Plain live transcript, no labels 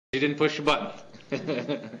You didn't push the button.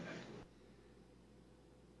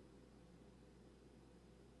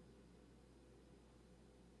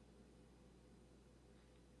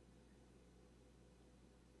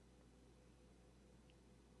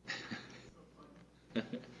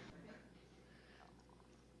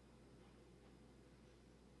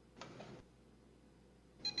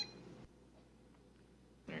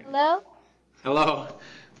 Hello? Hello.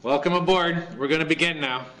 Welcome aboard. We're going to begin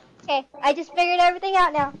now. Okay, I just figured everything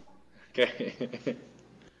out now. Okay.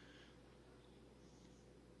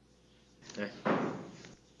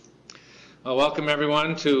 Well, welcome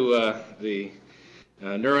everyone to the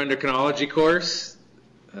Neuroendocrinology course,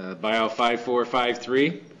 Bio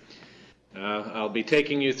 5453. I'll be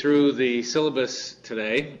taking you through the syllabus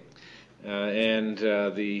today and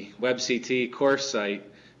the WebCT course site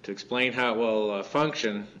to explain how it will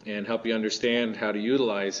function and help you understand how to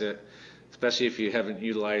utilize it, especially if you haven't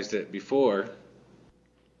utilized it before.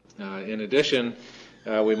 In addition,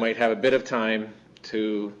 we might have a bit of time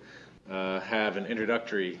to have an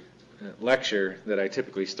introductory lecture that I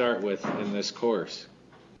typically start with in this course.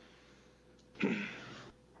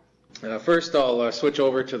 First, I'll switch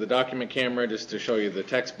over to the document camera just to show you the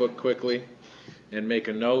textbook quickly and make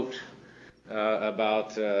a note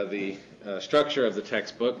about the structure of the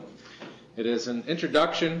textbook. It is an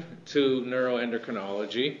introduction to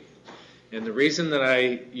neuroendocrinology, and the reason that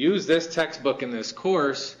I use this textbook in this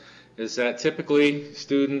course is that typically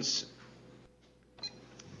students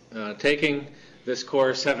taking this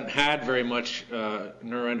course haven't had very much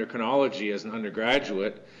neuroendocrinology as an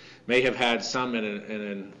undergraduate, may have had some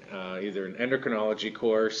in either an endocrinology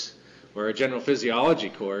course or a general physiology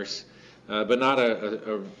course, but not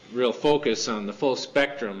a real focus on the full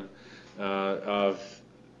spectrum of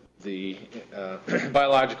the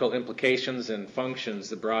biological implications and functions,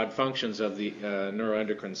 the broad functions of the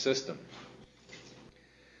neuroendocrine system.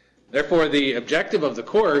 Therefore, the objective of the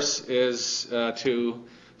course is to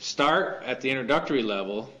start at the introductory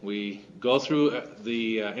level. We go through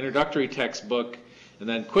the introductory textbook and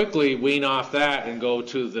then quickly wean off that and go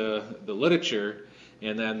to the literature,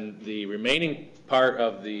 and then the remaining part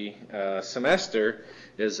of the semester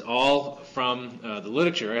is all from the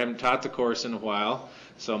literature. I haven't taught the course in a while,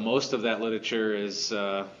 so most of that literature is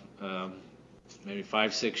maybe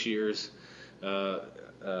 5-6 years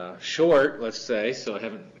short, let's say, so I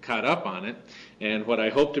haven't caught up on it. And what I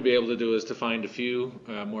hope to be able to do is to find a few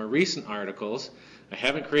more recent articles. I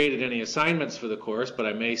haven't created any assignments for the course, but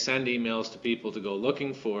I may send emails to people to go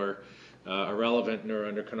looking for a relevant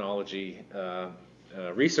neuroendocrinology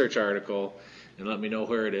research article and let me know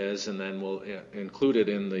where it is, and then we'll include it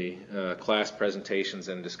in the class presentations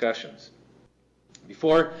and discussions.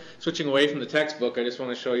 Before switching away from the textbook, I just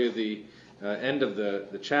want to show you the end of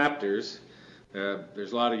the chapters.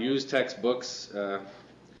 There's a lot of used textbooks, a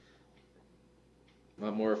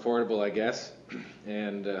lot more affordable, I guess,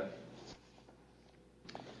 and I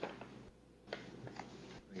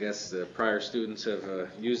guess the prior students have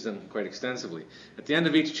used them quite extensively. At the end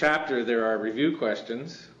of each chapter, there are review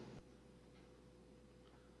questions,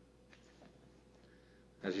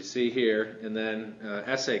 as you see here, and then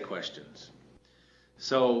essay questions.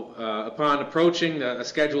 So upon approaching a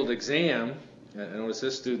scheduled exam, I notice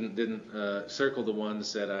this student didn't circle the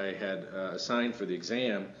ones that I had assigned for the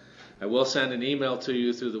exam. I will send an email to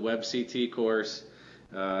you through the WebCT course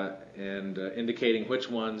and indicating which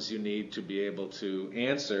ones you need to be able to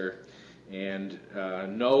answer and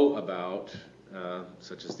know about,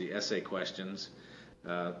 such as the essay questions,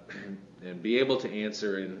 and be able to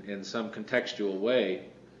answer in some contextual way,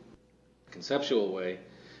 conceptual way,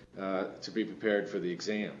 to be prepared for the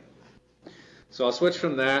exam. So I'll switch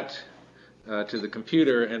from that to the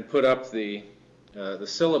computer and put up the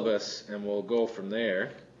syllabus, and we'll go from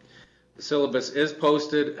there. The syllabus is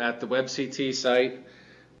posted at the WebCT site.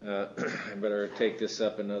 I better take this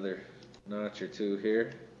up another notch or two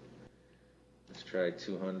here. Let's try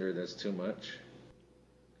 200, that's too much.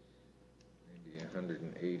 Maybe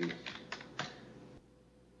 180.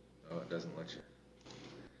 Oh, it doesn't let you. You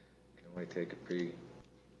can only take a pre-selected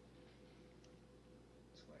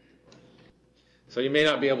one. So you may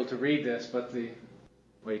not be able to read this, but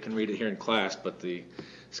well, you can read it here in class, but the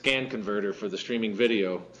scan converter for the streaming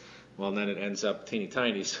video, well, then it ends up teeny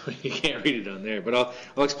tiny, so you can't read it on there. But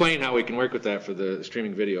I'll explain how we can work with that for the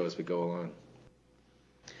streaming video as we go along.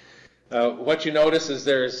 What you notice is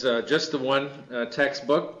there's just the one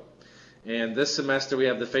textbook, and this semester we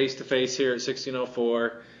have the face-to-face here at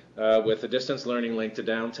 1604 with a distance learning link to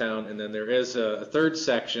downtown, and then there is a third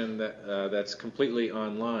section that's completely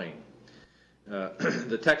online.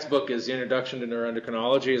 The textbook is the Introduction to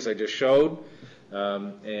Neuroendocrinology, as I just showed.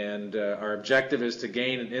 Our objective is to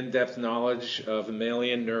gain an in-depth knowledge of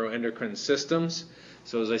mammalian neuroendocrine systems.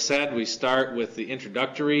 So as I said, we start with the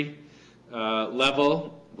introductory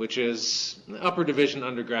level, which is the upper division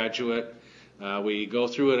undergraduate. We go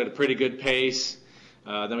through it at a pretty good pace.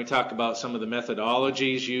 Then we talk about some of the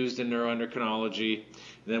methodologies used in neuroendocrinology.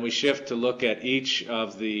 Then we shift to look at each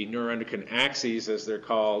of the neuroendocrine axes, as they're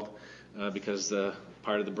called, because the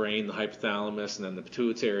part of the brain, the hypothalamus, and then the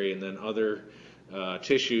pituitary, and then other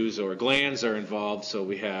tissues or glands are involved. So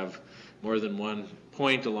we have more than one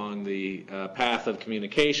point along the path of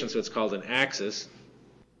communication, so it's called an axis.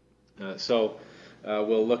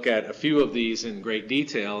 We'll look at a few of these in great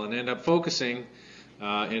detail and end up focusing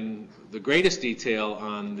in the greatest detail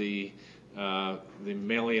on the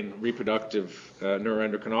mammalian reproductive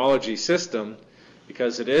neuroendocrinology system,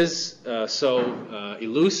 because it is so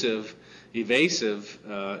elusive, evasive,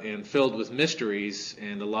 and filled with mysteries,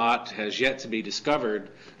 and a lot has yet to be discovered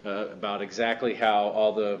about exactly how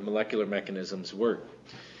all the molecular mechanisms work.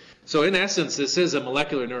 So in essence, this is a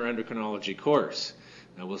molecular neuroendocrinology course.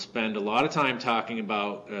 We'll spend a lot of time talking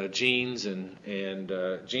about genes and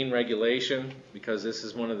gene regulation, because this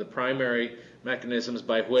is one of the primary mechanisms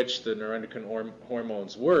by which the neuroendocrine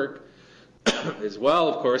hormones work. As well,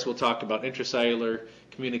 of course, we'll talk about intracellular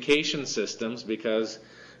communication systems, because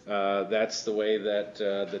that's the way that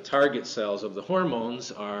the target cells of the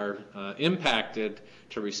hormones are impacted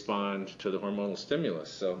to respond to the hormonal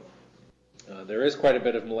stimulus. So there is quite a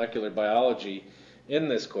bit of molecular biology in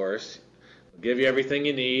this course. We'll give you everything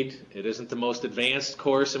you need. It isn't the most advanced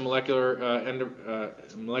course in molecular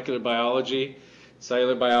biology,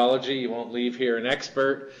 cellular biology. You won't leave here an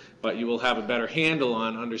expert, but you will have a better handle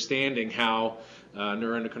on understanding how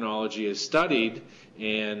neuroendocrinology is studied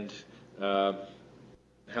and how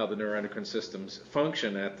the neuroendocrine systems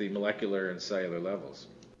function at the molecular and cellular levels.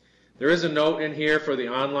 There is a note in here for the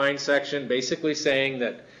online section basically saying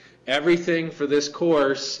that everything for this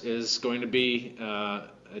course is going to be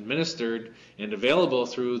administered and available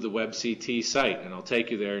through the WebCT site, and I'll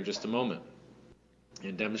take you there in just a moment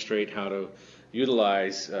and demonstrate how to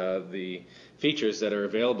utilize the features that are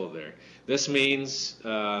available there. This means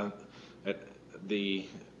all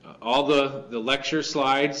the lecture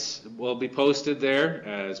slides will be posted there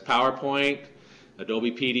as PowerPoint,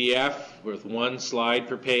 Adobe PDF with 1 slide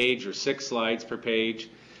per page or 6 slides per page,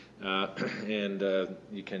 and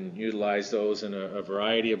you can utilize those in a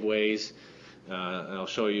variety of ways. I'll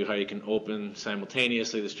show you how you can open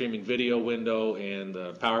simultaneously the streaming video window and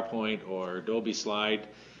the PowerPoint or Adobe slide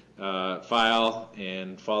file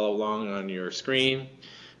and follow along on your screen,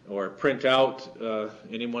 or print out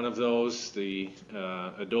any one of those. The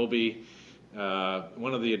Adobe,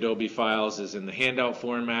 one of the Adobe files is in the handout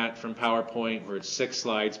format from PowerPoint, where it's 6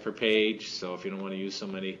 slides per page. So if you don't want to use so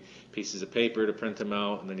many pieces of paper to print them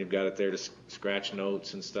out, and then you've got it there to scratch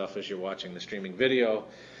notes and stuff as you're watching the streaming video.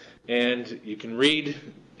 And you can read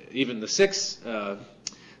even the 6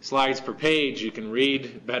 slides per page. You can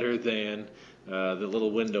read better than the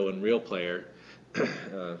little window in Real Player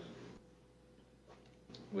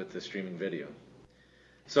with the streaming video.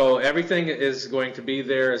 So everything is going to be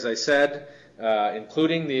there, as I said,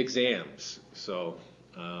 including the exams. So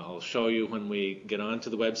I'll show you when we get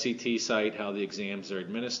onto the WebCT site how the exams are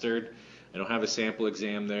administered. I don't have a sample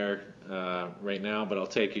exam there right now, but I'll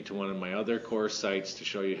take you to one of my other course sites to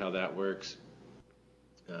show you how that works.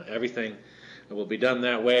 Everything will be done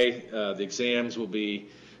that way. The exams will be,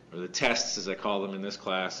 or the tests as I call them in this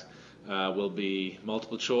class, will be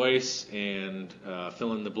multiple choice and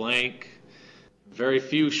fill in the blank. Very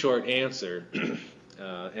few short answer.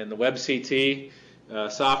 And the WebCT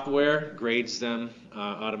software grades them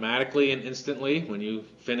automatically and instantly. When you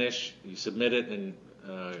finish, you submit it and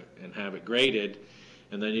have it graded,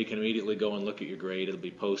 and then you can immediately go and look at your grade. It'll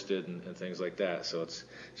be posted and things like that. So it's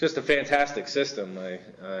just a fantastic system. I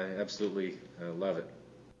absolutely love it,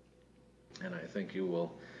 and I think you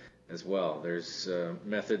will as well. There's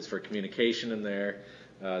methods for communication in there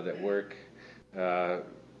that work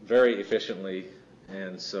very efficiently,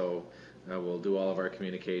 and so we'll do all of our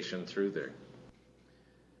communication through there.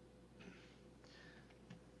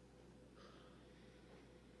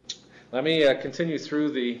 Let me continue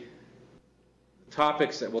through the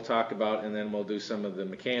topics that we'll talk about, and then we'll do some of the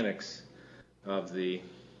mechanics of the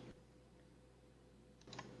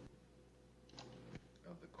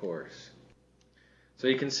course. So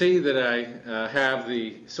you can see that I have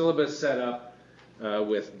the syllabus set up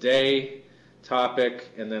with day, topic,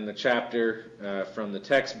 and then the chapter from the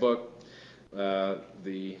textbook.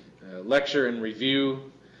 The lecture and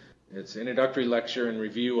review, it's introductory lecture and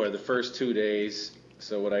review are the first 2 days.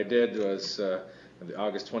 So what I did was the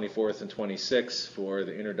August 24th and 26th for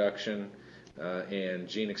the introduction and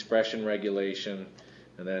gene expression regulation,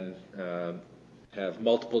 and then have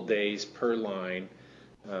multiple days per line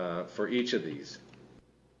for each of these.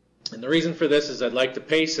 And the reason for this is I'd like to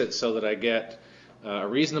pace it so that I get a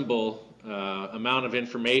reasonable amount of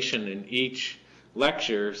information in each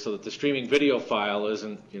lecture, so that the streaming video file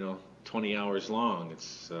isn't 20 hours long.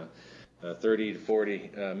 It's 30 to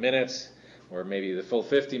 40 minutes, or maybe the full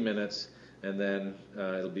 50 minutes, and then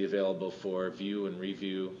it'll be available for view and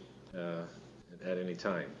review at any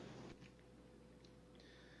time.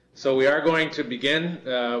 So we are going to begin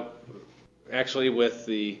actually with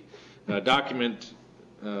the document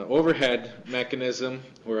overhead mechanism,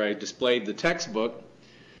 where I displayed the textbook.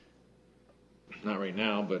 Not right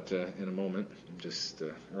now, but in a moment. I'm just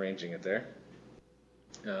arranging it there.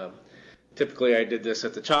 Typically I did this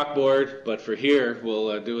at the chalkboard, but for here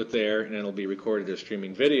we'll do it there, and it'll be recorded as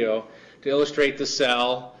streaming video to illustrate the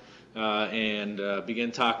cell and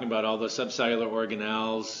begin talking about all the subcellular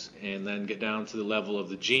organelles, and then get down to the level of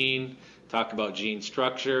the gene, talk about gene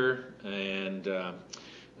structure and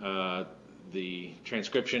the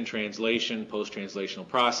transcription, translation, post-translational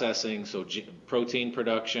processing, so protein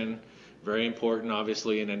production, very important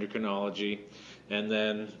obviously in endocrinology. And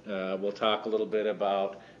then we'll talk a little bit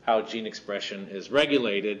about how gene expression is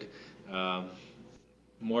regulated.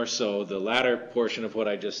 More so the latter portion of what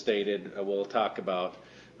I just stated we'll talk about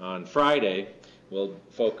on Friday. We'll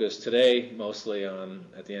focus today mostly on,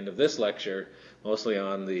 at the end of this lecture, mostly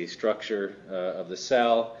on the structure of the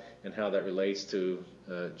cell and how that relates to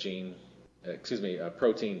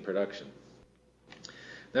protein production.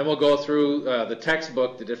 Then we'll go through the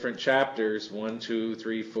textbook, the different chapters, 1, 2,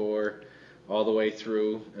 3, 4, all the way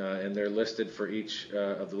through, and they're listed for each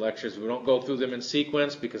of the lectures. We don't go through them in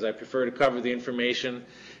sequence because I prefer to cover the information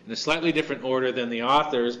in a slightly different order than the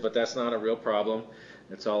authors, but that's not a real problem.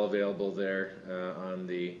 It's all available there on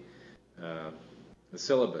the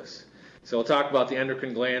syllabus. So we'll talk about the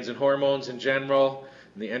endocrine glands and hormones in general,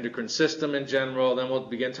 and the endocrine system in general. Then we'll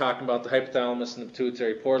begin talking about the hypothalamus and the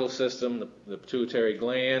pituitary portal system, the pituitary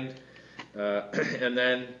gland, and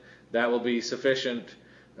then that will be sufficient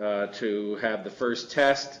to have the first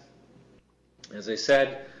test. As I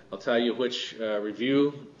said, I'll tell you which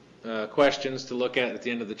review questions to look at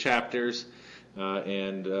the end of the chapters,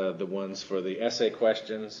 and the ones for the essay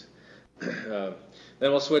questions. Then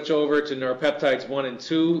we'll switch over to neuropeptides 1 and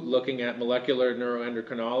 2, looking at molecular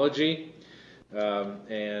neuroendocrinology,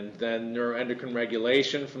 and then neuroendocrine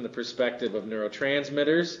regulation from the perspective of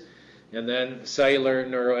neurotransmitters, and then cellular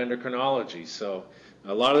neuroendocrinology. So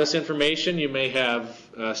a lot of this information you may have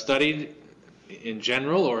studied in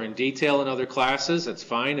general or in detail in other classes. That's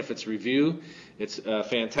fine if it's review. It's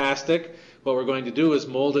fantastic. What we're going to do is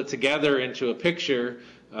mold it together into a picture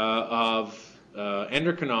of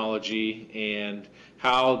endocrinology and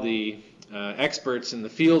how the experts in the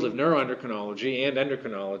field of neuroendocrinology and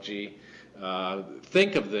endocrinology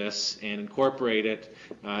think of this and incorporate it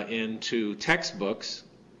into textbooks.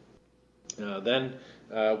 Then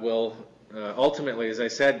we'll ultimately, as I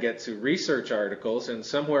said, get to research articles, and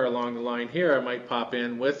somewhere along the line here I might pop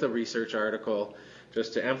in with a research article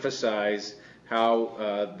just to emphasize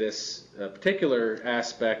how this particular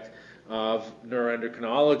aspect of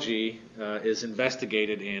neuroendocrinology is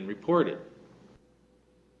investigated and reported.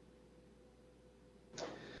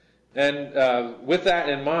 And with that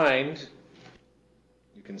in mind,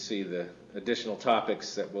 you can see the additional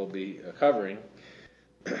topics that we'll be covering.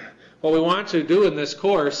 What we want to do in this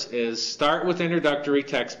course is start with introductory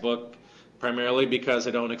textbook, primarily because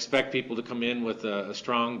I don't expect people to come in with a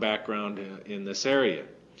strong background in this area.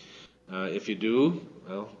 If you do,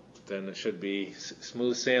 well, then it should be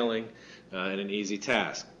smooth sailing and an easy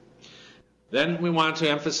task. Then we want to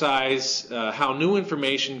emphasize how new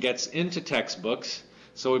information gets into textbooks.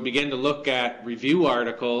 So we begin to look at review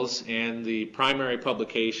articles and the primary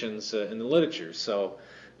publications in the literature. So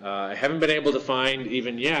I haven't been able to find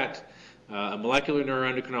even yet a molecular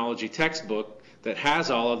neuroendocrinology textbook that has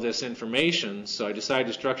all of this information, so I decided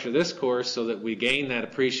to structure this course so that we gain that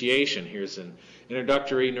appreciation. Here's an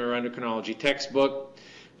introductory neuroendocrinology textbook.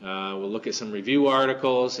 We'll look at some review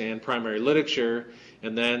articles and primary literature,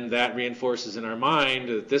 and then that reinforces in our mind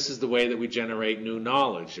that this is the way that we generate new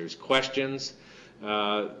knowledge. There's questions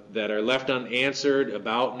that are left unanswered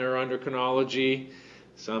about neuroendocrinology.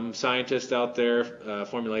 Some scientist out there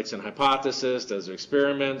formulates an hypothesis, does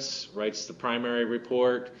experiments, writes the primary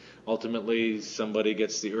report. Ultimately, somebody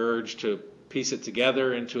gets the urge to piece it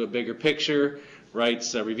together into a bigger picture,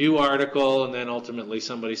 writes a review article, and then ultimately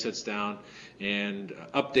somebody sits down and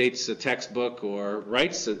updates a textbook or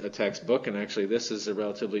writes a textbook. And actually, this is a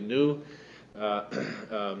relatively new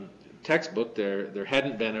textbook. There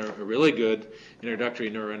hadn't been a really good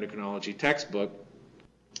introductory neuroendocrinology textbook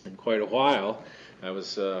in quite a while. I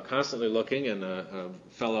was constantly looking, and a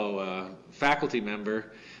fellow faculty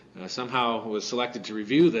member somehow was selected to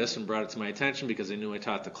review this and brought it to my attention because they knew I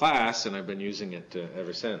taught the class, and I've been using it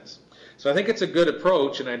ever since. So I think it's a good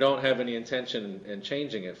approach, and I don't have any intention in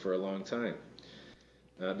changing it for a long time.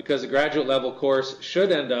 Because the graduate level course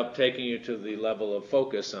should end up taking you to the level of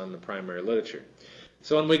focus on the primary literature.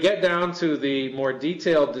 So when we get down to the more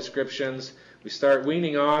detailed descriptions, we start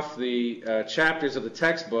weaning off the chapters of the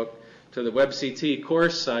textbook to the WebCT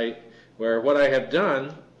course site, where what I have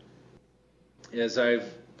done is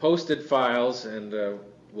I've posted files, and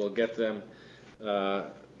we'll get them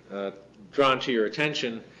drawn to your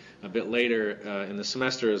attention a bit later in the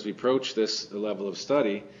semester as we approach this level of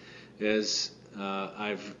study, is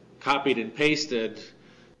I've copied and pasted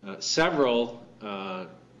several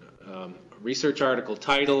research article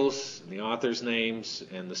titles, the author's names,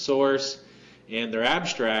 and the source, and their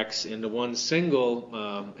abstracts into one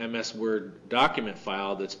single MS Word document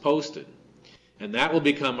file that's posted. And that will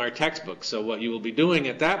become our textbook. So what you will be doing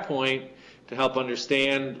at that point to help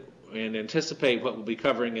understand and anticipate what we'll be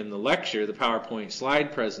covering in the lecture, the PowerPoint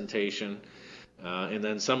slide presentation, and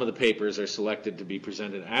then some of the papers are selected to be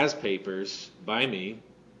presented as papers by me,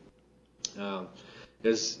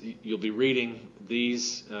 is you'll be reading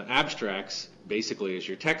these abstracts basically as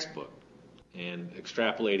your textbook and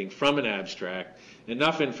extrapolating from an abstract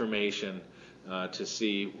enough information to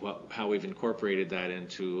see how we've incorporated that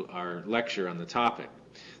into our lecture on the topic.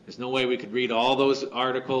 There's no way we could read all those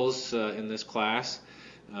articles in this class,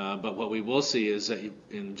 but what we will see is that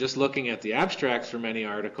in just looking at the abstracts for many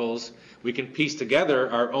articles, we can piece together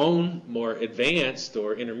our own more advanced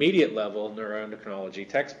or intermediate level neuroendocrinology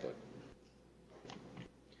textbook.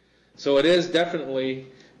 So it is definitely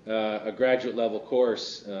a graduate level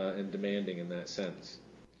course and demanding in that sense.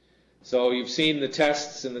 So you've seen the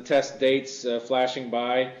tests and the test dates flashing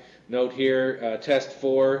by. Note here, test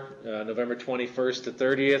 4, November 21st to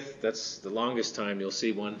 30th. That's the longest time you'll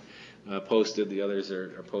see one posted. The others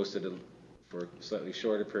are posted for slightly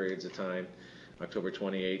shorter periods of time, October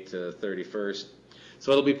 28th to 31st.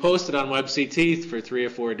 So it'll be posted on WebCT for 3 or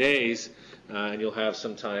 4 days, and you'll have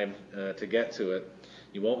some time to get to it.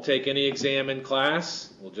 You won't take any exam in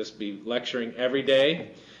class. We'll just be lecturing every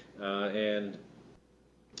day, and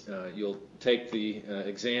you'll take the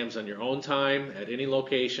exams on your own time at any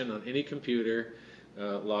location on any computer,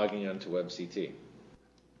 logging onto WebCT.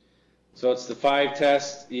 So it's the 5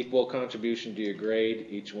 tests, equal contribution to your grade.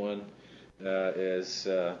 Each one is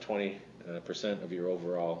 20% of your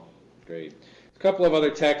overall grade. A couple of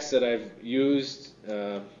other texts that I've used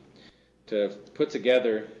to put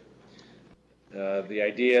together the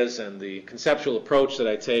ideas and the conceptual approach that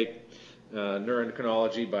I take.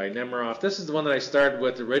 Neuroendocrinology by Nemiroff. This is the one that I started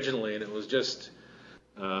with originally, and it was just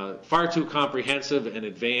far too comprehensive and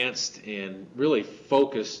advanced and really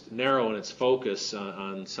focused, narrow in its focus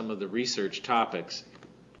on some of the research topics.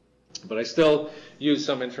 But I still use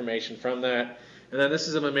some information from that. And then this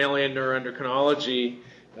is a mammalian neuroendocrinology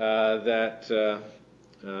that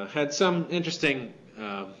had some interesting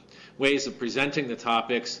ways of presenting the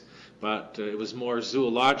topics, but it was more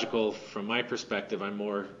zoological from my perspective. I'm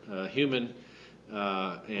more human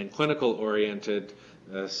and clinical oriented,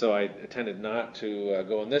 so I tended not to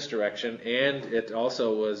go in this direction. And it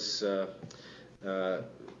also was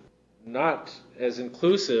not as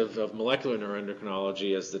inclusive of molecular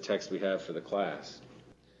neuroendocrinology as the text we have for the class.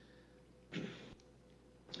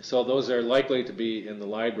 So those are likely to be in the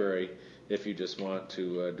library if you just want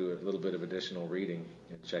to do a little bit of additional reading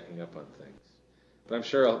and checking up on things. But I'm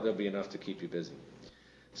sure there'll be enough to keep you busy.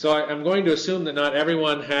 So I'm going to assume that not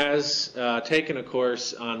everyone has taken a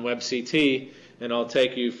course on WebCT, and I'll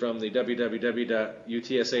take you from the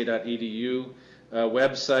www.utsa.edu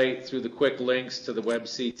website through the quick links to the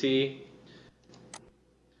WebCT.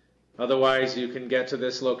 Otherwise, you can get to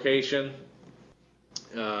this location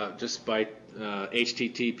just by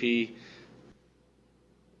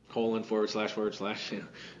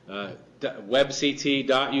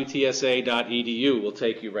http://webct.utsa.edu will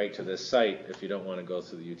take you right to this site if you don't want to go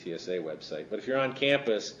through the UTSA website. But if you're on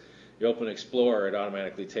campus, you open Explorer, it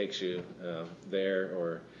automatically takes you there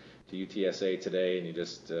or to UTSA Today, and you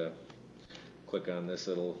just click on this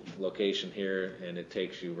little location here, and it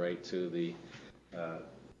takes you right to the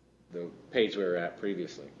page we were at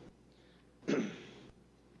previously.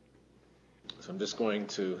 So I'm just going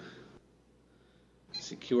to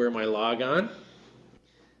secure my logon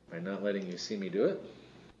by not letting you see me do it.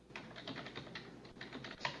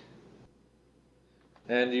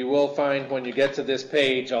 And you will find when you get to this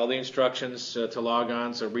page all the instructions to log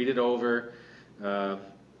on, so read it over.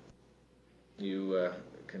 You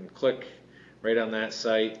can click right on that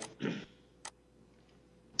site.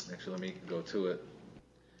 Actually, let me go to it.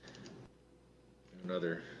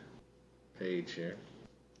 Another page here.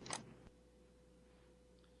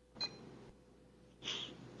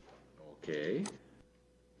 Okay.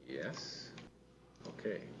 Yes.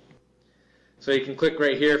 Okay. So you can click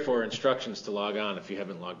right here for instructions to log on if you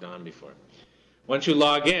haven't logged on before. Once you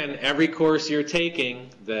log in, every course you're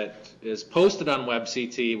taking that is posted on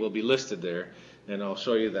WebCT will be listed there, and I'll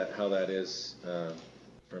show you how that is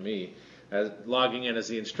for me. Logging in as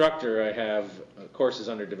the instructor, I have courses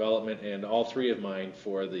under development and all 3 of mine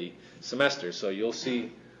for the semester. So you'll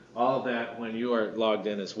see all of that when you are logged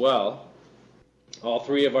in as well. All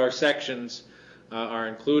 3 of our sections are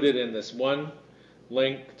included in this one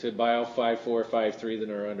link to Bio 5453, the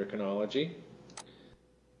Neuroendocrinology.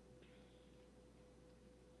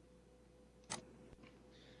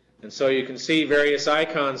 And so you can see various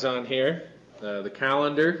icons on here. The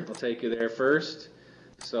calendar, I'll take you there first.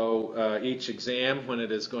 So each exam, when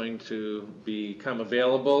it is going to become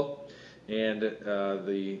available, and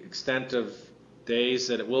the extent of days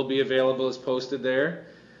that it will be available is posted there.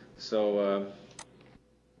 So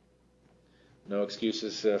no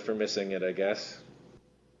excuses for missing it, I guess.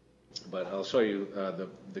 But I'll show you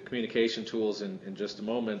the communication tools in just a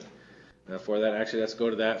moment. For that, actually, let's go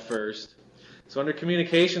to that first. So under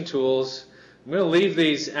communication tools, I'm going to leave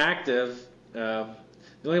these active. The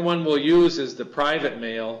only one we'll use is the private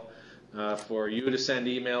mail for you to send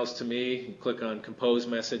emails to me. You click on Compose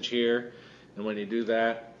Message here, and when you do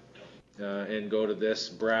that and go to this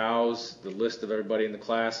Browse, the list of everybody in the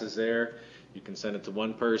class is there. You can send it to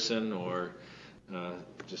one person or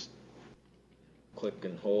just click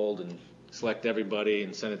and hold and select everybody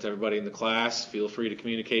and send it to everybody in the class. Feel free to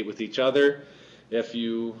communicate with each other. If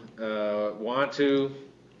you want to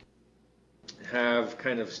have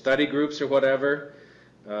kind of study groups or whatever,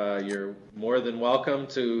 you're more than welcome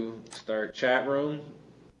to start chat room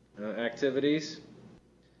activities.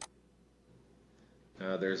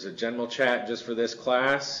 There's a general chat just for this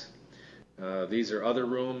class. These are other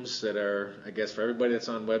rooms that are, I guess, for everybody that's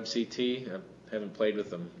on WebCT. I haven't played with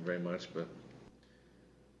them very much, but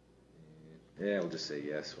yeah, we'll just say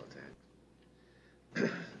yes with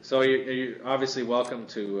that. So you're obviously welcome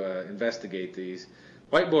to investigate these.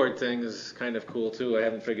 Whiteboard thing is kind of cool too. I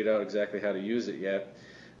haven't figured out exactly how to use it yet.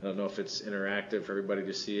 I don't know if it's interactive for everybody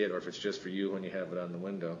to see it or if it's just for you when you have it on the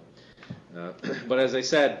window. But as I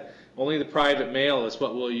said, only the private mail is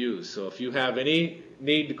what we'll use. So if you have any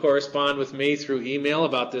need to correspond with me through email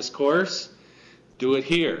about this course, do it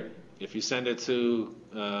here. If you send it to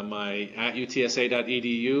my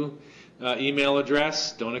 @utsa.edu email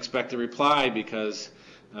address, don't expect a reply because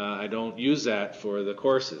I don't use that for the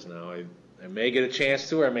courses. Now, I may get a chance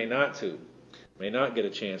to or I may not get a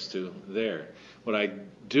chance to there. What I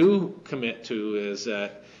do commit to is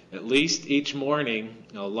that at least each morning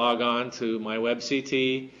I'll log on to my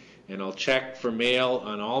WebCT and I'll check for mail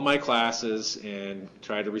on all my classes and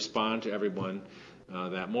try to respond to everyone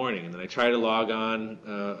that morning. And then I try to log on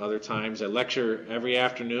other times. I lecture every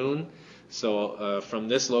afternoon, so from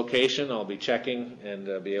this location I'll be checking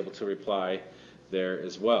and be able to reply there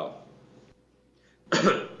as well.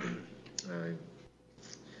 I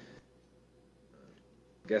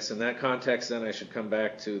guess in that context then I should come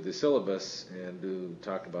back to the syllabus and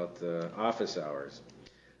talk about the office hours.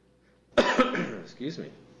 Excuse me.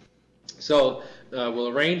 So we'll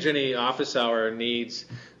arrange any office hour needs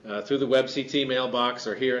through the WebCT mailbox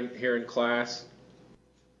or here in class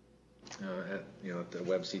at the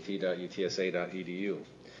webct.utsa.edu.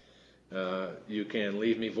 You can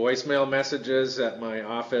leave me voicemail messages at my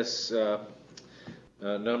office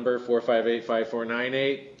number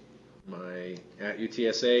 458-5498. My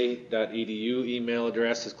 @utsa.edu email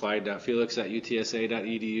address is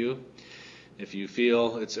clyde.felix@utsa.edu. If you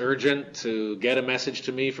feel it's urgent to get a message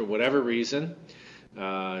to me for whatever reason,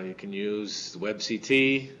 you can use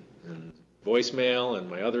WebCT and voicemail and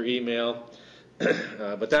my other email.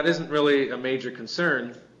 But that isn't really a major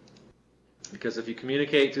concern because if you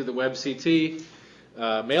communicate through the WebCT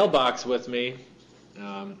mailbox with me,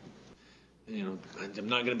 I'm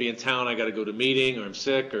not going to be in town, I got to go to a meeting or I'm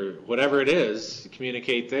sick or whatever it is,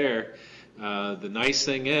 communicate there. The nice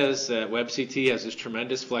thing is that WebCT has this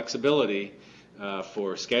tremendous flexibility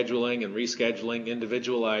for scheduling and rescheduling,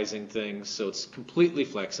 individualizing things, so it's completely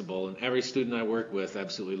flexible, and every student I work with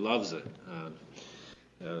absolutely loves it.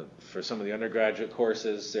 For some of the undergraduate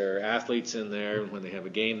courses, there are athletes in there when they have a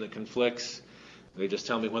game that conflicts. They just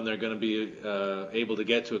tell me when they're going to be able to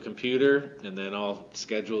get to a computer, and then I'll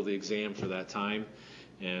schedule the exam for that time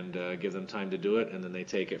and give them time to do it, and then they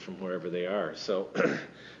take it from wherever they are. So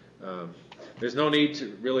there's no need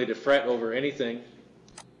to fret over anything.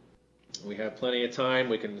 We have plenty of time.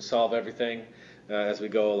 We can solve everything as we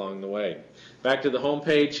go along the way. Back to the home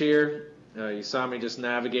page here. You saw me just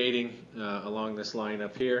navigating along this line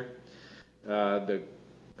up here.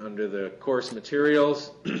 Under the course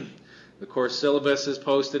materials, the course syllabus is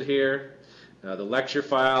posted here. The lecture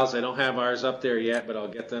files, I don't have ours up there yet, but I'll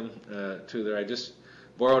get them to there. I just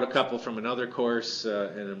borrowed a couple from another course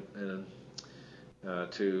to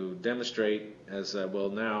demonstrate, as I will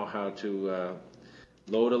now, how to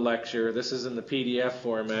load a lecture. This is in the PDF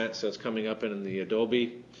format, so it's coming up in the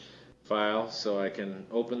Adobe file, so I can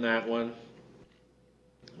open that one.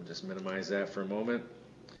 I'll just minimize that for a moment.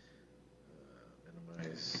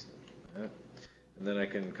 Minimize that. And then I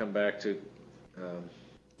can come back to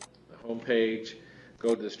the home page,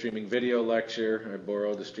 go to the streaming video lecture. I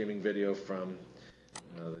borrowed the streaming video from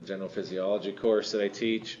the general physiology course that I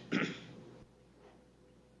teach.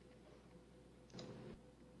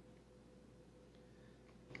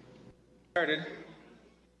 Started.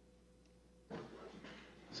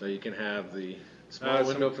 So you can have the small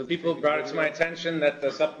window for the people brought it to my attention that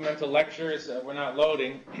the supplemental lectures were not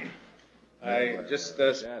loading. I just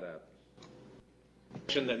that up.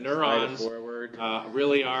 That neurons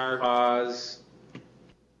really are pause.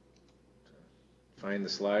 Find the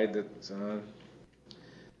slide that's on.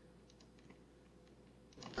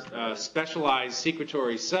 Specialized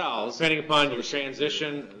secretory cells, depending upon your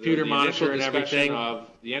transition, computer monitor and everything of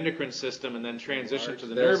the endocrine system, and then transition to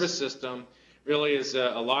the nervous system, really is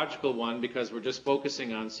a logical one because we're just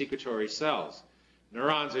focusing on secretory cells.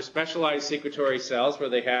 Neurons are specialized secretory cells where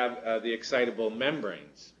they have the excitable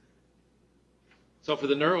membranes. So for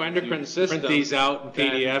the neuroendocrine system, print these out in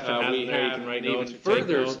PDF, and we have an even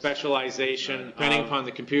further specialization depending upon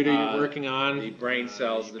the computer you're working on. The brain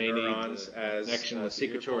cells, the neurons, as connection with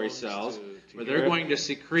secretory cells, where they're going to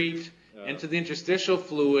secrete into the interstitial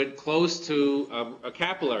fluid close to a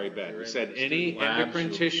capillary bed. We said any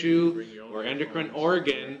endocrine tissue or endocrine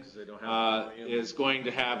organ is going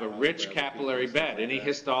to have a rich capillary bed. Any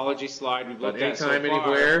histology slide we've looked at so far,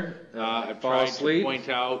 anywhere, I've tried to point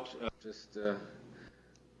out. Just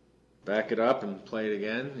back it up and play it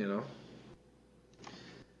again, you know.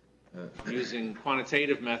 Using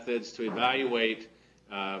quantitative methods to evaluate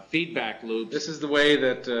feedback loops. This is the way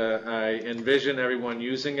that I envision everyone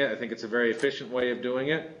using it. I think it's a very efficient way of doing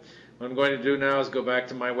it. What I'm going to do now is go back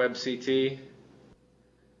to my WebCT. I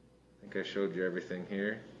think I showed you everything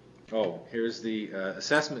here. Oh, here's the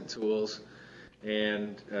assessment tools.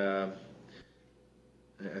 And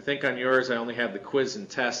I think on yours I only have the quiz and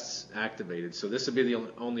tests activated. So this will be the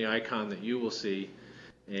only icon that you will see.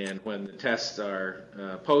 And when the tests are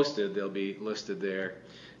posted, they'll be listed there.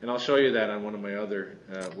 And I'll show you that on one of my other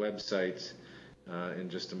websites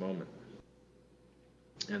in just a moment.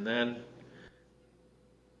 And then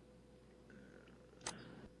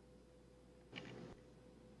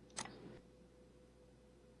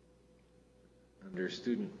under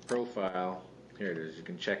student profile, here it is, you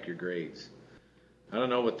can check your grades. I don't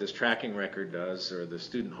know what this tracking record does or the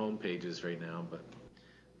student home pages right now, but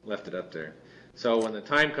left it up there. So when the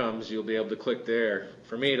time comes, you'll be able to click there.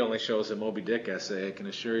 For me, it only shows a Moby Dick essay. I can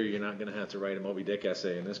assure you, you're not going to have to write a Moby Dick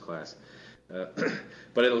essay in this class.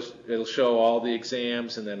 But it'll show all the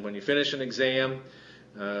exams, and then when you finish an exam,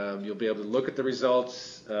 you'll be able to look at the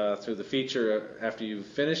results through the feature after you've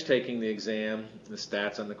finished taking the exam, the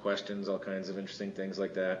stats on the questions, all kinds of interesting things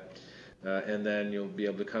like that. And then you'll be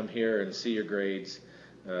able to come here and see your grades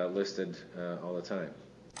listed all the time.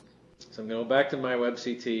 So I'm going to go back to my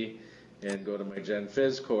WebCT and go to my Gen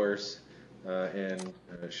Phys course and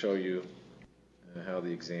show you how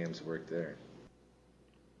the exams work there.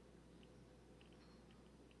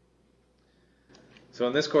 So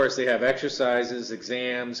in this course they have exercises,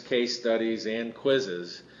 exams, case studies, and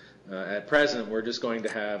quizzes. At present we're just going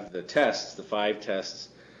to have the tests, the 5 tests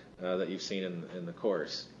that you've seen in the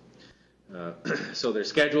course. So they're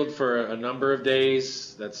scheduled for a number of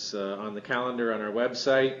days. That's on the calendar on our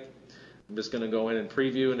website. I'm just going to go in and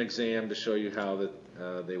preview an exam to show you how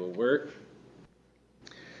that they will work.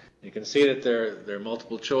 You can see that they're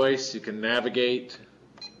multiple choice. You can navigate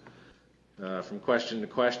from question to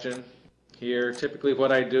question. Here, typically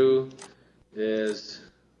what I do is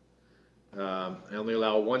I only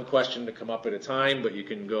allow one question to come up at a time, but you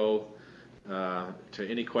can go to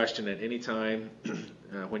any question at any time.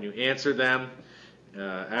 When you answer them,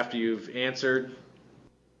 after you've answered,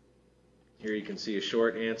 here you can see a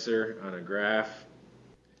short answer on a graph.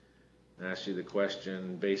 Ask you the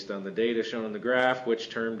question, based on the data shown in the graph, which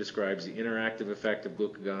term describes the interactive effect of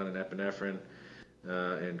glucagon and epinephrine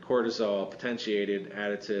and cortisol, potentiated,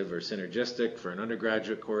 additive, or synergistic? For an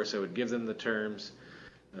undergraduate course, I would give them the terms.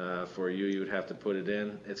 For you, you would have to put it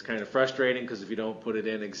in. It's kind of frustrating because if you don't put it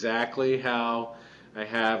in exactly how I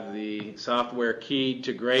have the software keyed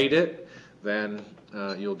to grade it, then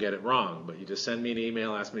you'll get it wrong. But you just send me an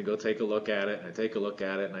email, ask me to go take a look at it, and I take a look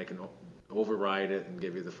at it, and I can override it and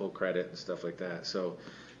give you the full credit and stuff like that. So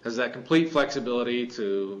it has that complete flexibility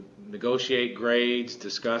to negotiate grades,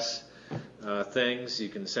 discuss things. You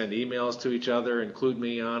can send emails to each other, include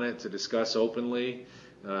me on it to discuss openly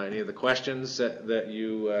any of the questions that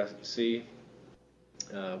you see.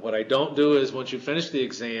 What I don't do is once you finish the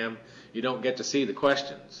exam, you don't get to see the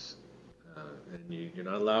questions. And you're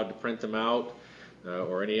not allowed to print them out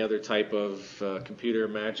or any other type of computer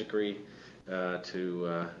magicry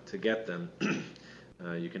to get them.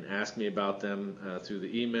 You can ask me about them through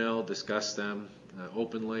the email, discuss them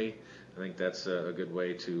openly. I think that's a good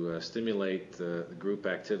way to stimulate the group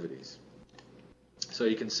activities. So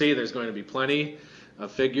you can see there's going to be plenty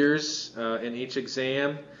of figures in each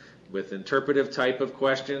exam with interpretive type of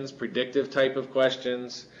questions, predictive type of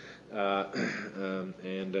questions,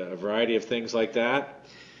 and a variety of things like that.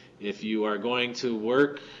 If you are going to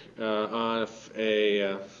work on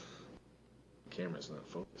a camera's not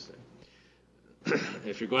focusing.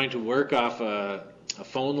 If you're going to work off a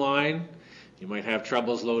phone line, you might have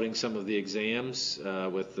troubles loading some of the exams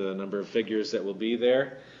with the number of figures that will be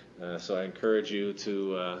there. So I encourage you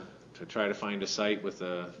to try to find a site with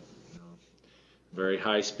a very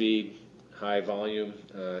high speed, high volume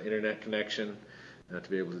internet connection to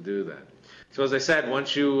be able to do that. So as I said,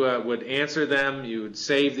 once you would answer them, you would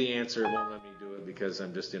save the answer. It won't let me do it because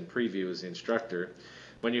I'm just in preview as the instructor.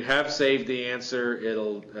 When you have saved the answer,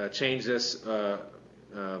 it'll change this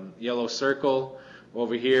yellow circle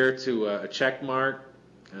over here to a check mark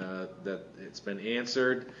that it's been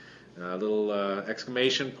answered. A little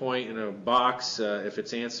exclamation point in a box if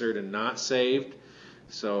it's answered and not saved.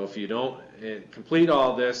 So if you don't complete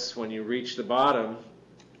all this, when you reach the bottom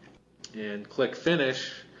and click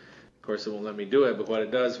finish, of course it won't let me do it, but what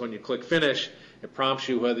it does when you click finish, it prompts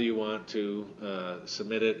you whether you want to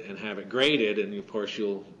submit it and have it graded, and of course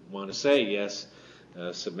you'll want to say yes,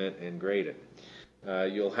 submit and grade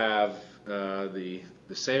it. You'll have the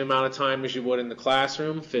same amount of time as you would in the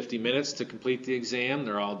classroom, 50 minutes to complete the exam.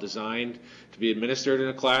 They're all designed to be administered in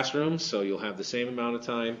a classroom, so you'll have the same amount of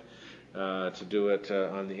time to do it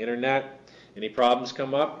on the internet. Any problems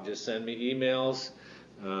come up, just send me emails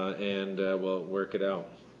and we'll work it out.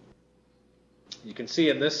 You can see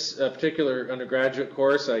in this particular undergraduate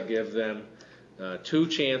course, I give them 2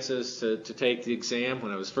 chances to take the exam.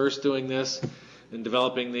 When I was first doing this and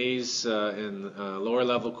developing these in lower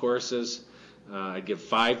level courses, I'd give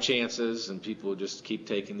 5 chances and people would just keep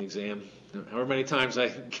taking the exam. However many times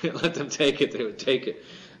I let them take it, they would take it.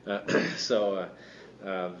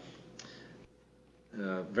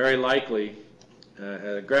 Very likely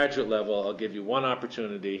at a graduate level, I'll give you 1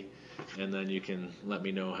 opportunity and then you can let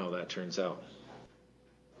me know how that turns out.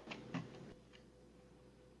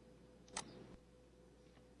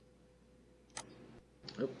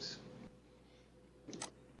 Oops.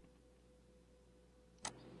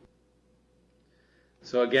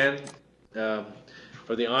 So again,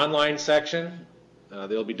 for the online section,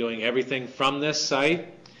 they'll be doing everything from this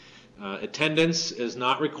site. Attendance is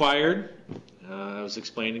not required. I was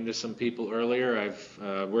explaining to some people earlier,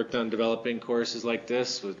 I've worked on developing courses like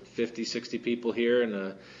this with 50, 60 people here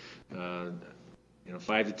and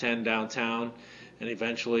 5 to 10 downtown, and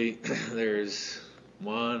eventually there's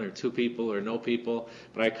 1 or 2 people or no people.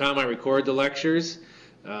 But I record the lectures.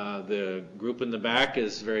 The group in the back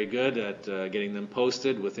is very good at getting them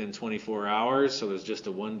posted within 24 hours, so there's just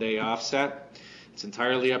a 1-day offset. It's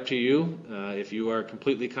entirely up to you. If you are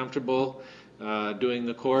completely comfortable doing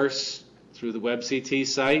the course through the WebCT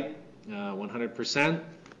site, 100%,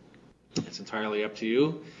 it's entirely up to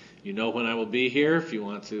you. You know when I will be here if you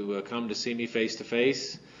want to come to see me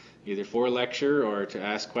face-to-face, either for a lecture or to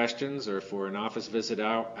ask questions or for an office visit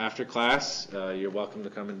after class. You're welcome to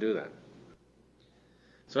come and do that.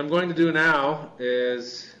 So what I'm going to do now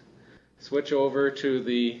is switch over to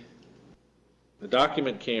the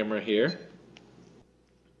document camera here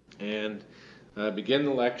and begin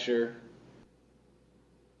the lecture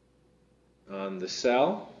on the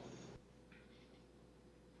cell.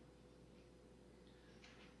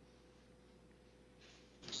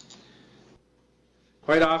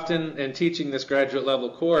 Quite often in teaching this graduate level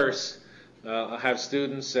course, I'll have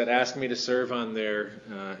students that ask me to serve on their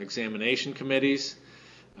examination committees.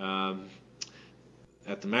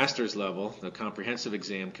 at the master's level, the comprehensive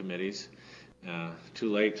exam committees.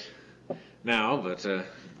 Too late now, but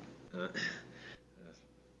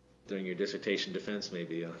during your dissertation defense,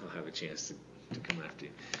 maybe I'll have a chance to come after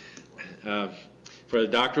you. For the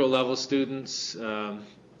doctoral level students, the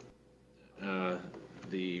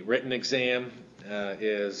written exam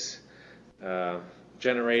is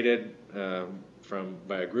generated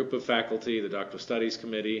by a group of faculty, the Doctoral Studies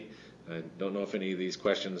Committee. I don't know if any of these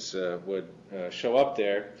questions would show up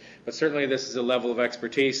there, but certainly this is a level of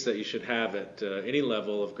expertise that you should have at any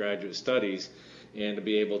level of graduate studies, and to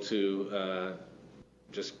be able to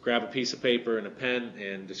just grab a piece of paper and a pen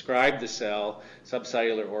and describe the cell,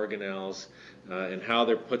 subcellular organelles, and how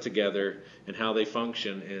they're put together and how they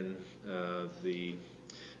function in the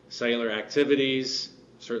cellular activities,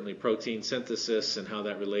 certainly protein synthesis and how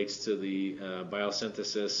that relates to the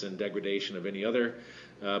biosynthesis and degradation of any other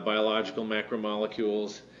biological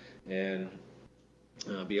macromolecules, and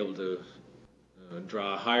be able to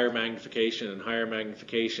draw higher magnification and higher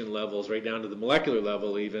magnification levels right down to the molecular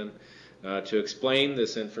level even to explain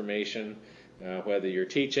this information, whether you're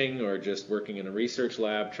teaching or just working in a research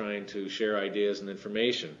lab trying to share ideas and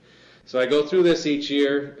information. So I go through this each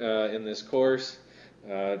year in this course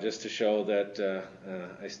just to show that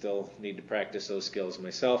I still need to practice those skills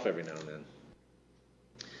myself every now and then.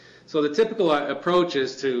 So the typical approach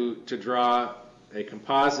is to draw a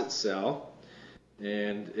composite cell,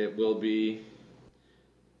 and it will be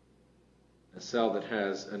a cell that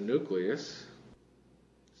has a nucleus,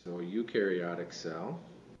 so a eukaryotic cell.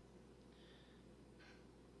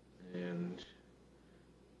 And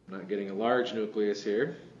I'm not getting a large nucleus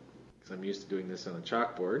here because I'm used to doing this on a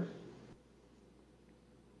chalkboard.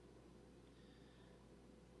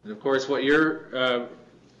 And of course what you're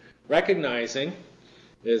recognizing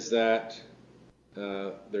is that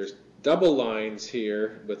there's double lines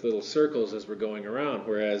here with little circles as we're going around,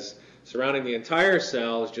 whereas surrounding the entire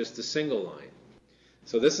cell is just a single line.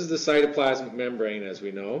 So this is the cytoplasmic membrane, as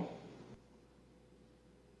we know.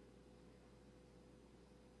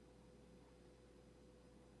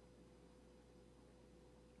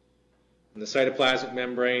 And the cytoplasmic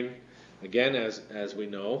membrane, again, as we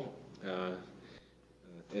know,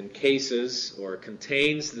 encases or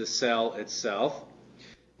contains the cell itself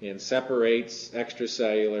and separates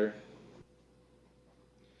extracellular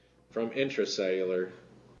from intracellular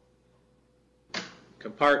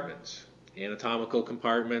compartments, anatomical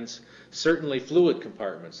compartments, certainly fluid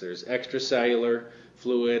compartments. There's extracellular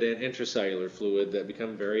fluid and intracellular fluid that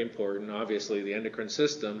become very important. Obviously, the endocrine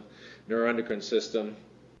system, neuroendocrine system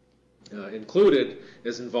included,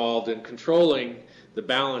 is involved in controlling the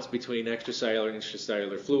balance between extracellular and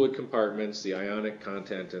intracellular fluid compartments, the ionic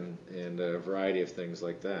content, and a variety of things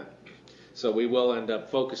like that. So we will end up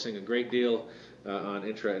focusing a great deal on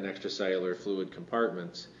intra and extracellular fluid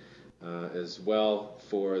compartments, as well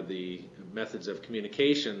for the methods of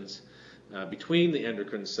communications between the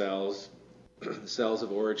endocrine cells, the cells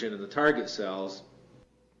of origin, and the target cells,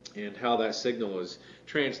 and how that signal is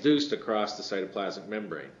transduced across the cytoplasmic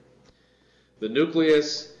membrane. The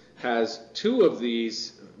nucleus has two of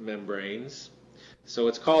these membranes, so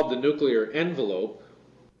it's called the nuclear envelope,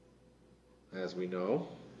 as we know.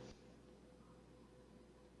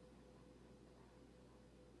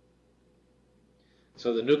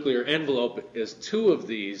 So the nuclear envelope is two of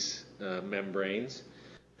these membranes,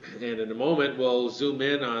 and in a moment we'll zoom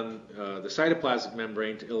in on the cytoplasmic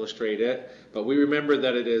membrane to illustrate it, but we remember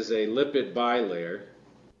that it is a lipid bilayer.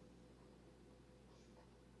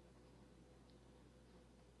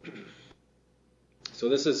 So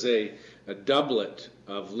this is a doublet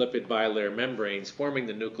of lipid bilayer membranes forming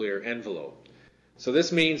the nuclear envelope. So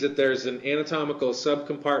this means that there's an anatomical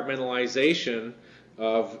subcompartmentalization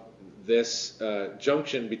of this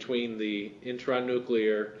junction between the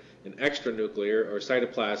intranuclear and extranuclear or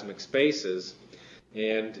cytoplasmic spaces,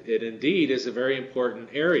 and it indeed is a very important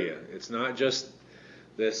area. It's not just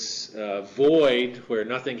this void where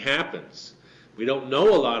nothing happens. We don't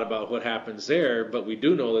know a lot about what happens there, but we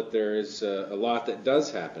do know that there is a lot that does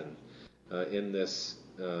happen in this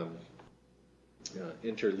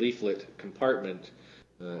interleaflet compartment,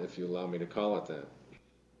 if you allow me to call it that.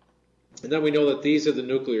 And then we know that these are the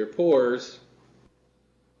nuclear pores.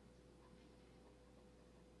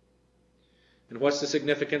 And what's the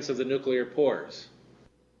significance of the nuclear pores?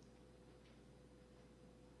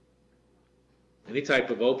 Any type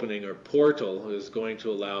of opening or portal is going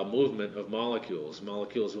to allow movement of molecules.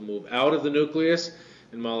 Molecules will move out of the nucleus,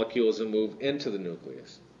 and molecules will move into the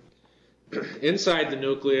nucleus. Inside the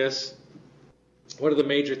nucleus, what are the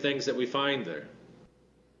major things that we find there?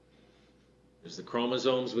 There's the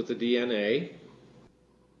chromosomes with the DNA.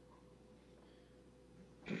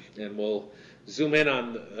 and we'll zoom in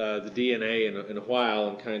on the DNA in a while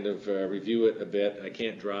and kind of review it a bit. I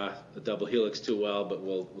can't draw a double helix too well, but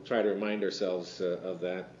we'll try to remind ourselves of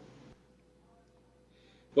that.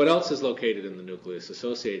 What else is located in the nucleus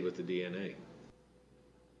associated with the DNA?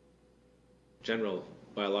 General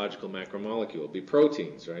biological macromolecule would be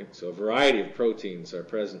proteins, right? So a variety of proteins are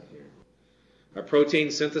present here. Are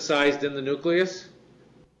proteins synthesized in the nucleus?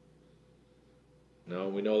 No,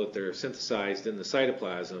 we know that they're synthesized in the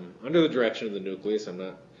cytoplasm under the direction of the nucleus. I'm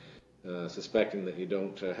not suspecting that you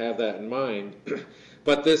don't have that in mind.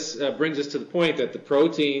 But this brings us to the point that the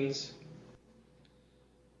proteins,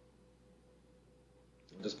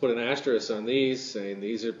 I'll just put an asterisk on these, saying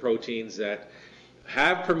these are proteins that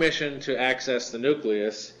have permission to access the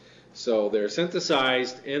nucleus. So they're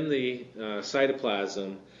synthesized in the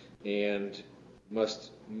cytoplasm and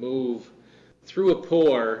must move through a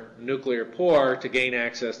pore, nuclear pore, to gain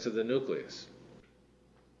access to the nucleus.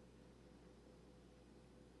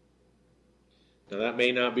 Now that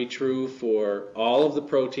may not be true for all of the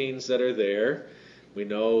proteins that are there. We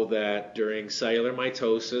know that during cellular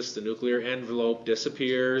mitosis, the nuclear envelope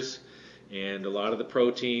disappears, and a lot of the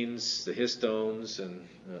proteins, the histones, and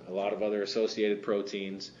a lot of other associated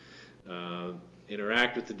proteins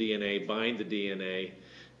interact with the DNA, bind the DNA,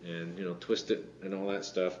 and twist it and all that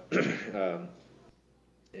stuff,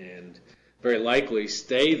 and very likely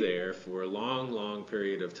stay there for a long, long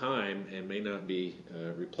period of time and may not be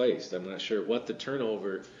replaced. I'm not sure what the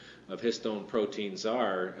turnover of histone proteins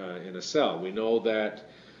are in a cell. We know that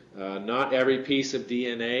not every piece of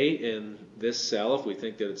DNA in this cell, if we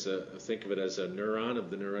think that think of it as a neuron of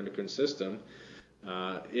the neuroendocrine system,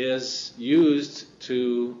 is used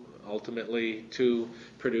to ultimately to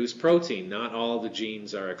produce protein. Not all the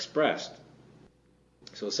genes are expressed.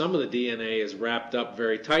 So some of the DNA is wrapped up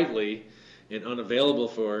very tightly and unavailable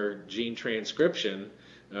for gene transcription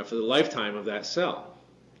for the lifetime of that cell.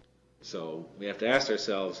 So we have to ask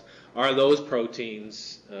ourselves, are those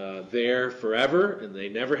proteins there forever and they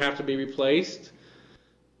never have to be replaced?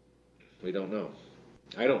 We don't know.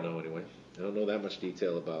 I don't know anyway. I don't know that much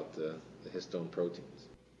detail about the histone proteins.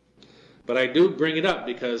 But I do bring it up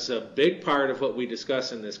because a big part of what we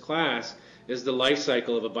discuss in this class is the life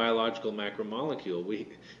cycle of a biological macromolecule.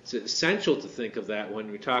 It's essential to think of that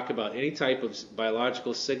when we talk about any type of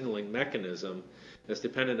biological signaling mechanism that's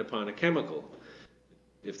dependent upon a chemical.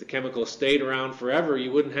 If the chemical stayed around forever,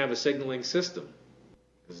 you wouldn't have a signaling system,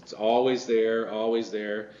 because it's always there, always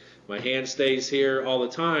there. My hand stays here all the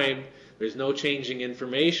time. There's no changing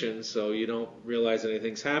information, so you don't realize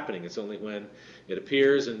anything's happening. It's only when it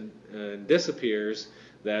appears and disappears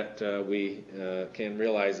that we can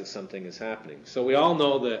realize that something is happening. So we all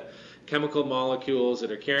know that chemical molecules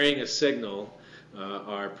that are carrying a signal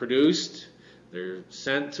are produced. They're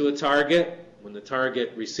sent to a target. When the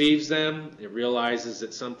target receives them, it realizes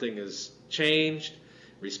that something has changed,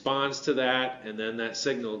 responds to that, and then that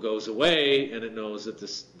signal goes away, and it knows that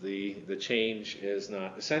the change is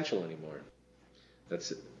not essential anymore.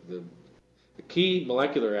 That's the key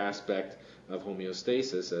molecular aspect of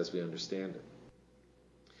homeostasis as we understand it.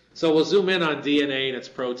 So we'll zoom in on DNA and its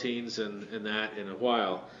proteins and that in a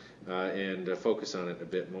while and focus on it a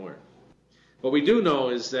bit more. What we do know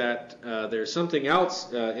is that there's something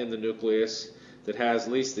else in the nucleus that has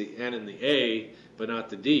at least the N and the A, but not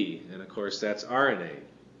the D, and of course that's RNA.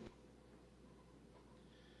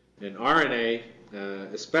 And RNA,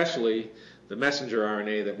 especially the messenger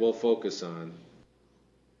RNA that we'll focus on,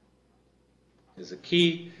 is a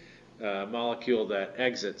key molecule that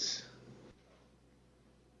exits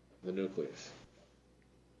the nucleus.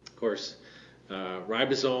 Of course,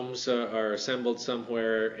 ribosomes are assembled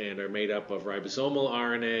somewhere and are made up of ribosomal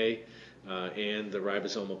RNA and the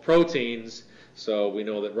ribosomal proteins. So we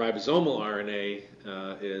know that ribosomal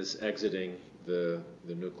RNA is exiting the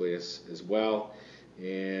nucleus as well.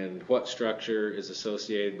 And what structure is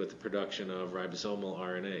associated with the production of ribosomal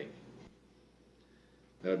RNA?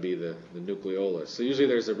 That would be the nucleolus. So usually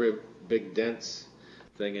there's a big dense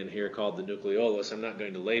thing in here called the nucleolus. I'm not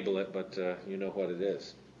going to label it, but you know what it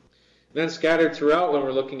is. Then scattered throughout, when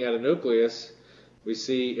we're looking at a nucleus, we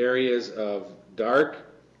see areas of dark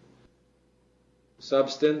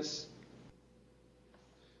substance.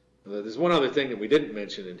 There's one other thing that we didn't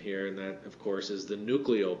mention in here, and that, of course, is the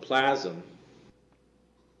nucleoplasm.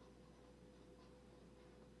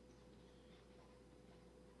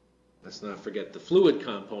 Let's not forget the fluid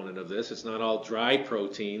component of this. It's not all dry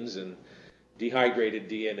proteins and dehydrated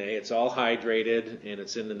DNA. It's all hydrated, and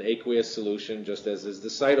it's in an aqueous solution, just as is the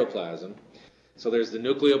cytoplasm. So there's the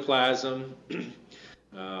nucleoplasm.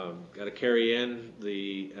 Got to carry in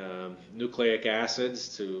the nucleic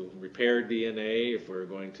acids to repair DNA if we're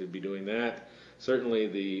going to be doing that. Certainly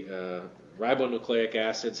the ribonucleic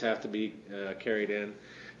acids have to be carried in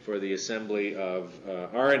for the assembly of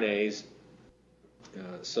RNAs.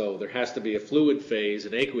 So there has to be a fluid phase,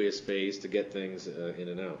 an aqueous phase, to get things in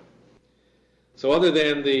and out. So other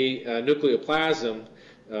than the nucleoplasm,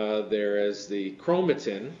 there is the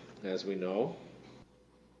chromatin, as we know,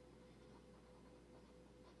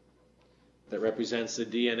 that represents the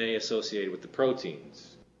DNA associated with the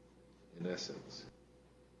proteins, in essence.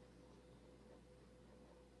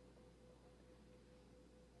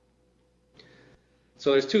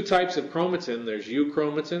 So there's two types of chromatin. There's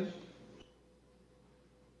euchromatin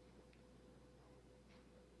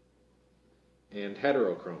and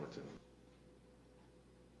heterochromatin.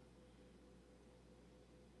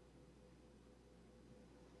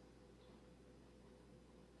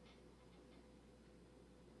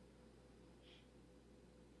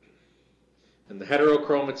 And the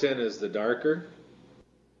heterochromatin is the darker,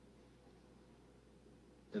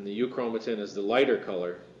 and the euchromatin is the lighter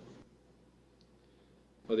color.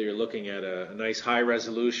 Whether you're looking at a nice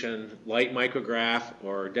high-resolution light micrograph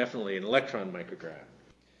or definitely an electron micrograph.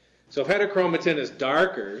 So if heterochromatin is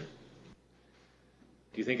darker, do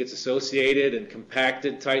you think it's associated and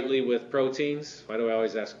compacted tightly with proteins? Why do I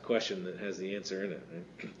always ask a question that has the answer in it?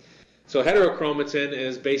 Right? So heterochromatin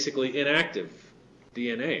is basically inactive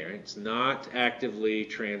DNA, right? It's not actively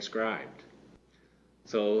transcribed.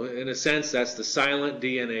 So in a sense, that's the silent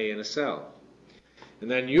DNA in a cell. And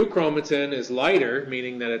then euchromatin is lighter,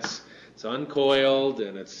 meaning that it's uncoiled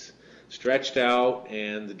and it's stretched out,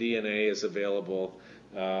 and the DNA is available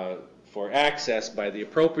for access by the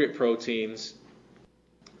appropriate proteins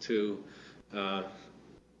to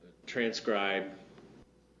transcribe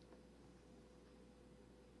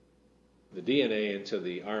the DNA into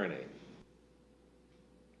the RNA.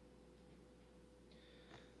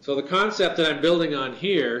 So the concept that I'm building on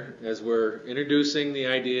here, as we're introducing the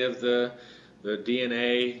idea of the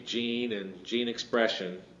DNA, gene, and gene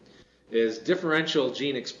expression, is differential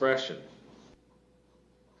gene expression.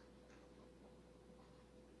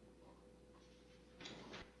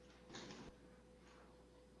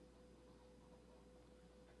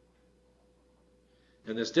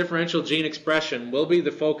 And this differential gene expression will be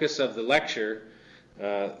the focus of the lecture,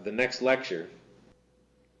 the next lecture.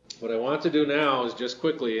 What I want to do now is just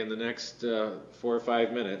quickly, in the next 4 or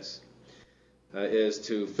 5 minutes, is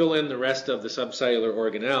to fill in the rest of the subcellular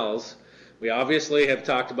organelles. We obviously have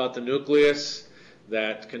talked about the nucleus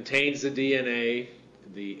that contains the DNA,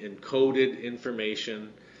 the encoded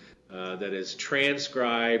information that is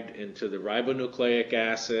transcribed into the ribonucleic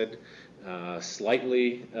acid,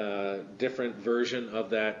 slightly different version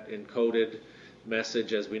of that encoded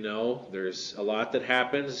message. As we know, there's a lot that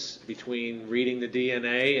happens between reading the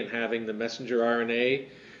DNA and having the messenger RNA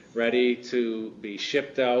ready to be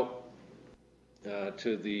shipped out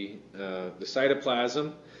to the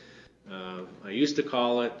cytoplasm. I used to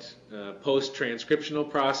call it post-transcriptional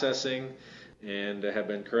processing, and have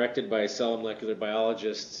been corrected by cell molecular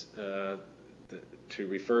biologists to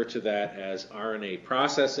refer to that as RNA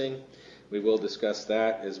processing. We will discuss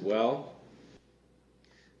that as well.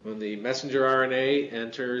 When the messenger RNA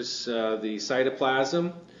enters the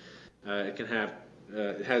cytoplasm,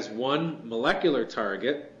 it has one molecular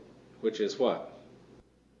target, which is what?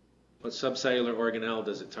 What subcellular organelle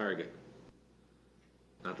does it target?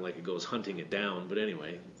 Not like it goes hunting it down, but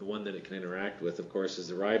anyway, the one that it can interact with, of course, is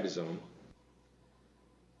the ribosome.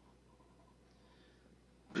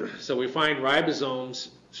 So we find ribosomes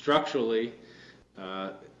structurally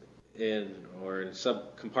in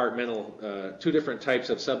subcompartmental, two different types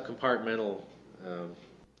of subcompartmental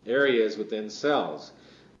areas within cells.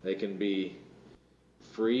 They can be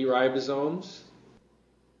free ribosomes,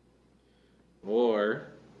 or,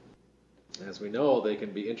 as we know, they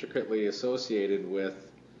can be intricately associated with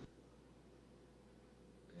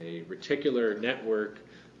a reticular network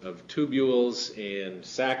of tubules and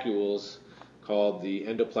saccules called the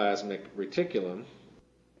endoplasmic reticulum.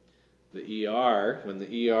 The ER, when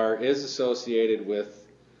the ER is associated with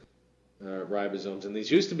ribosomes, and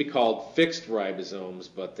these used to be called fixed ribosomes,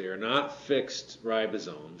 but they are not fixed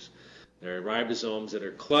ribosomes. They're ribosomes that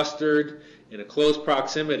are clustered in a close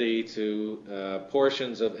proximity to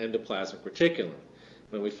portions of endoplasmic reticulum.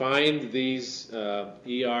 When we find these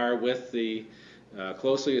ER with the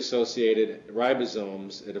closely associated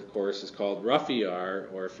ribosomes, it of course is called rough ER,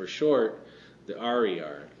 or for short, the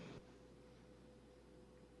RER.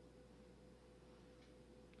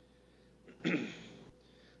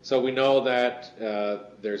 So we know that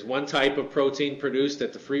there's one type of protein produced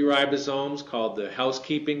at the free ribosomes called the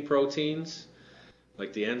housekeeping proteins,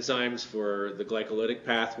 like the enzymes for the glycolytic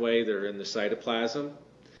pathway that are in the cytoplasm.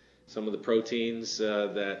 Some of the proteins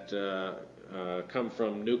that come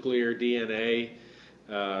from nuclear DNA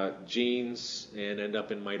genes and end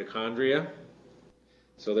up in mitochondria.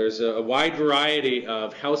 So there's a wide variety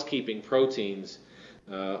of housekeeping proteins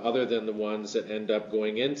other than the ones that end up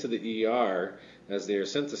going into the ER as they are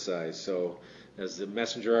synthesized. So as the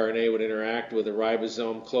messenger RNA would interact with a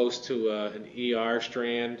ribosome close to an ER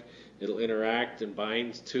strand, it'll interact and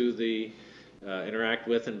bind to the interact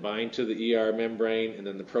with and bind to the ER membrane, and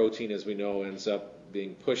then the protein, as we know, ends up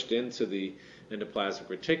being pushed into the endoplasmic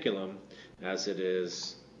reticulum as it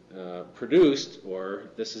is produced, or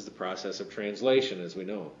this is the process of translation, as we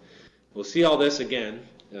know. We'll see all this again,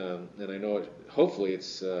 and I know hopefully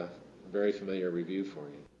it's a very familiar review for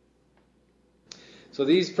you. So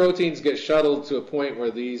these proteins get shuttled to a point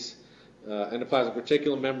where these endoplasmic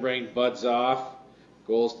reticulum membrane buds off,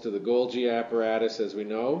 goes to the Golgi apparatus, as we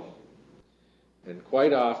know, and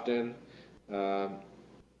quite often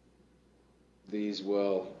these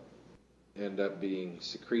will end up being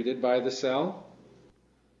secreted by the cell,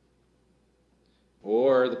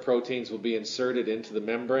 or the proteins will be inserted into the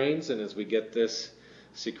membranes, and as we get this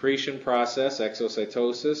secretion process,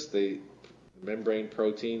 exocytosis, the membrane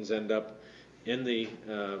proteins end up in the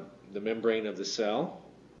membrane of the cell.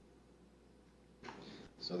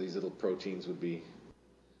 So these little proteins would be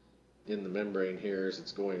in the membrane here as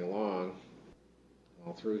it's going along,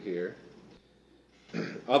 all through here.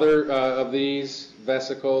 Other of these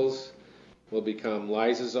vesicles will become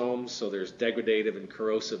lysosomes, so there's degradative and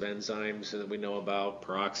corrosive enzymes that we know about,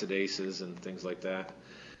 peroxidases and things like that.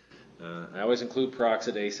 I always include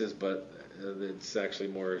peroxidases, but it's actually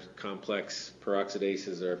more complex.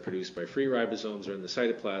 Peroxidases are produced by free ribosomes or in the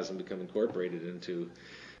cytoplasm, become incorporated into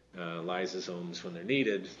lysosomes when they're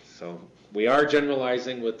needed. So we are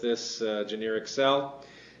generalizing with this generic cell,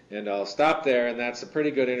 and I'll stop there, and that's a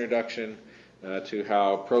pretty good introduction to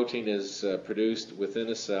how protein is produced within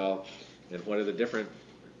a cell and what are the different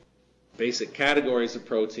basic categories of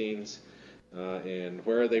proteins and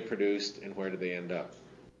where are they produced and where do they end up.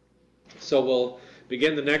 So we'll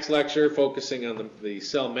begin the next lecture focusing on the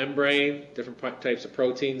cell membrane, different types of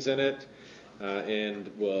proteins in it,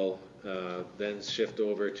 and we'll then shift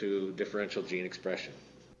over to differential gene expression.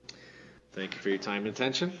 Thank you for your time and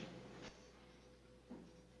attention.